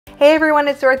Hey everyone,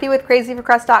 it's Dorothy with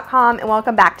crazyforcrust.com and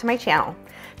welcome back to my channel.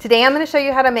 Today I'm going to show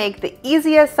you how to make the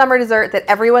easiest summer dessert that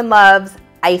everyone loves,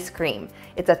 ice cream.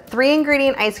 It's a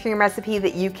 3-ingredient ice cream recipe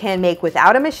that you can make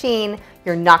without a machine.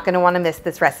 You're not going to want to miss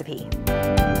this recipe.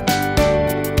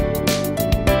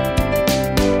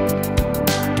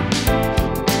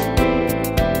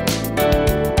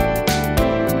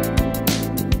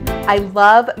 I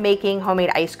love making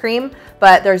homemade ice cream,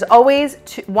 but there's always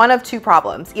one of two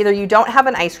problems. Either you don't have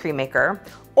an ice cream maker,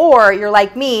 or you're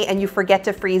like me and you forget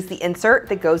to freeze the insert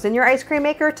that goes in your ice cream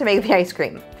maker to make the ice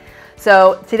cream.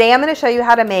 So today I'm going to show you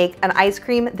how to make an ice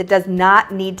cream that does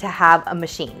not need to have a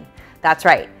machine. That's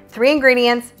right, 3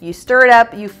 ingredients, you stir it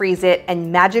up, you freeze it,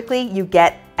 and magically you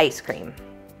get ice cream.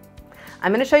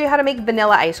 I'm going to show you how to make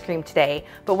vanilla ice cream today,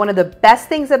 but one of the best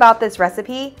things about this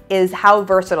recipe is how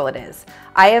versatile it is.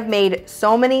 I have made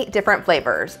so many different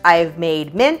flavors. I've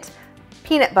made mint,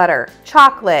 peanut butter,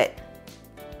 chocolate,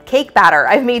 cake batter.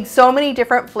 I've made so many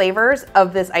different flavors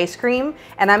of this ice cream,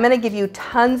 and I'm going to give you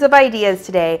tons of ideas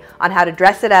today on how to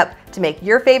dress it up to make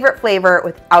your favorite flavor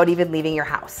without even leaving your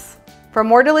house. For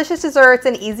more delicious desserts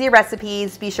and easy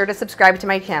recipes, be sure to subscribe to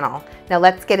my channel. Now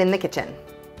let's get in the kitchen.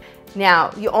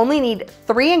 Now, you only need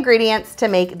 3 ingredients to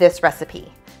make this recipe.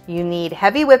 You need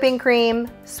heavy whipping cream,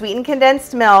 sweetened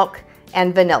condensed milk,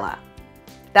 and vanilla.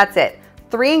 That's it.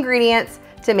 3 ingredients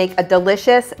to make a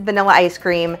delicious vanilla ice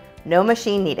cream, no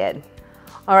machine needed.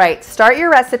 All right, start your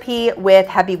recipe with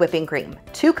heavy whipping cream.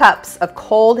 2 cups of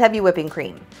cold heavy whipping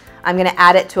cream. I'm gonna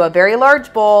add it to a very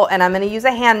large bowl and I'm gonna use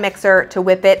a hand mixer to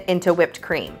whip it into whipped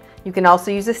cream. You can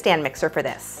also use a stand mixer for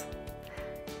this.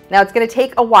 Now it's going to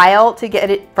take a while to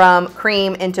get it from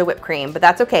cream into whipped cream, but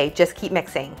that's okay, just keep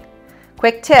mixing.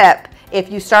 Quick tip, if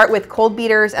you start with cold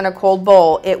beaters and a cold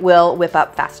bowl, it will whip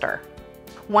up faster.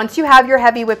 Once you have your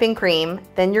heavy whipping cream,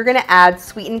 then you're going to add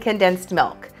sweetened condensed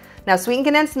milk. Now sweetened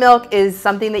condensed milk is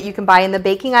something that you can buy in the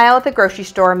baking aisle at the grocery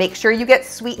store. Make sure you get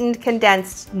sweetened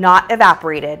condensed, not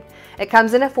evaporated. It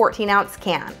comes in a 14-ounce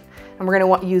can. And we're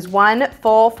going to use one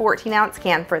full 14-ounce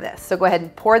can for this. So go ahead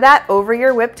and pour that over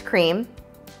your whipped cream.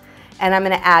 And I'm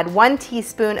going to add 1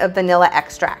 teaspoon of vanilla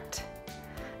extract.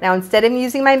 Now instead of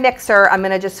using my mixer, I'm going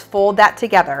to just fold that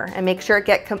together and make sure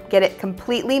get it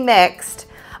completely mixed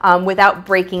without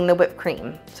breaking the whipped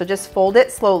cream. So just fold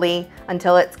it slowly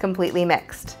until it's completely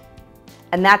mixed.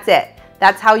 And that's it.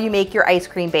 That's how you make your ice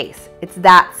cream base. It's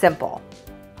that simple.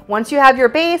 Once you have your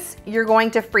base, you're going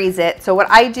to freeze it. So what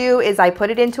I do is I put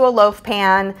it into a loaf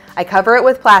pan, I cover it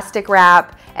with plastic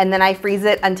wrap, and then I freeze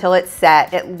it until it's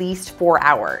set, at least 4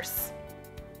 hours.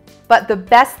 But the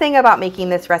best thing about making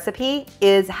this recipe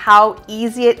is how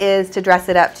easy it is to dress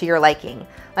it up to your liking.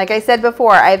 Like I said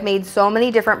before, I've made so many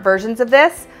different versions of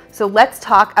this, so let's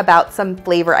talk about some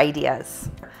flavor ideas.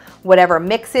 Whatever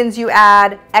mix-ins you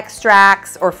add,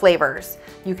 extracts, or flavors.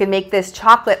 You can make this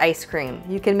chocolate ice cream.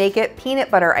 You can make it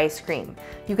peanut butter ice cream.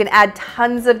 You can add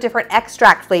tons of different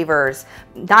extract flavors,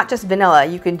 not just vanilla.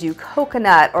 You can do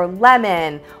coconut or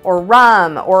lemon or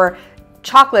rum or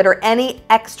chocolate or any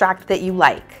extract that you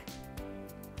like.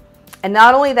 And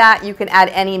not only that, you can add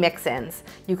any mix-ins.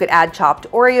 You could add chopped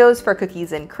Oreos for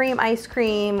cookies and cream ice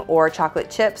cream or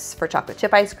chocolate chips for chocolate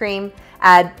chip ice cream.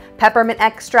 Add peppermint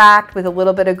extract with a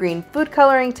little bit of green food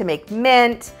coloring to make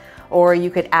mint, or you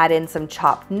could add in some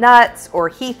chopped nuts or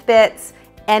Heath bits,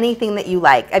 anything that you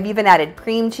like. I've even added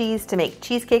cream cheese to make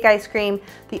cheesecake ice cream.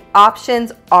 The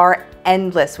options are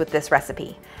endless with this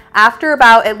recipe. After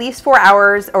about at least 4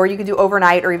 hours, or you can do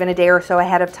overnight or even a day or so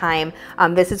ahead of time,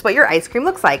 this is what your ice cream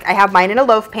looks like. I have mine in a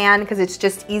loaf pan because it's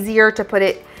just easier to put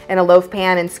it in a loaf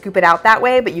pan and scoop it out that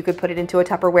way, but you could put it into a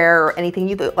Tupperware or anything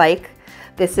you like.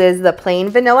 This is the plain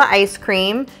vanilla ice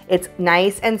cream. It's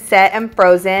nice and set and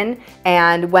frozen,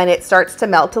 and when it starts to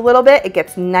melt a little bit, it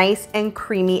gets nice and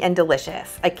creamy and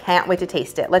delicious. I can't wait to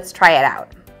taste it. Let's try it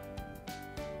out.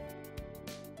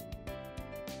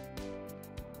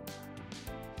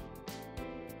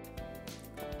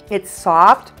 It's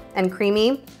soft and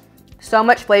creamy, so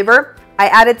much flavor. I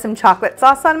added some chocolate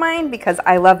sauce on mine because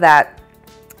I love that.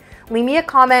 Leave me a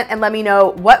comment and let me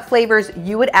know what flavors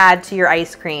you would add to your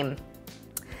ice cream.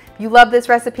 If you love this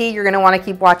recipe, you're gonna wanna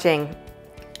keep watching.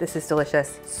 This is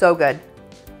delicious, so good.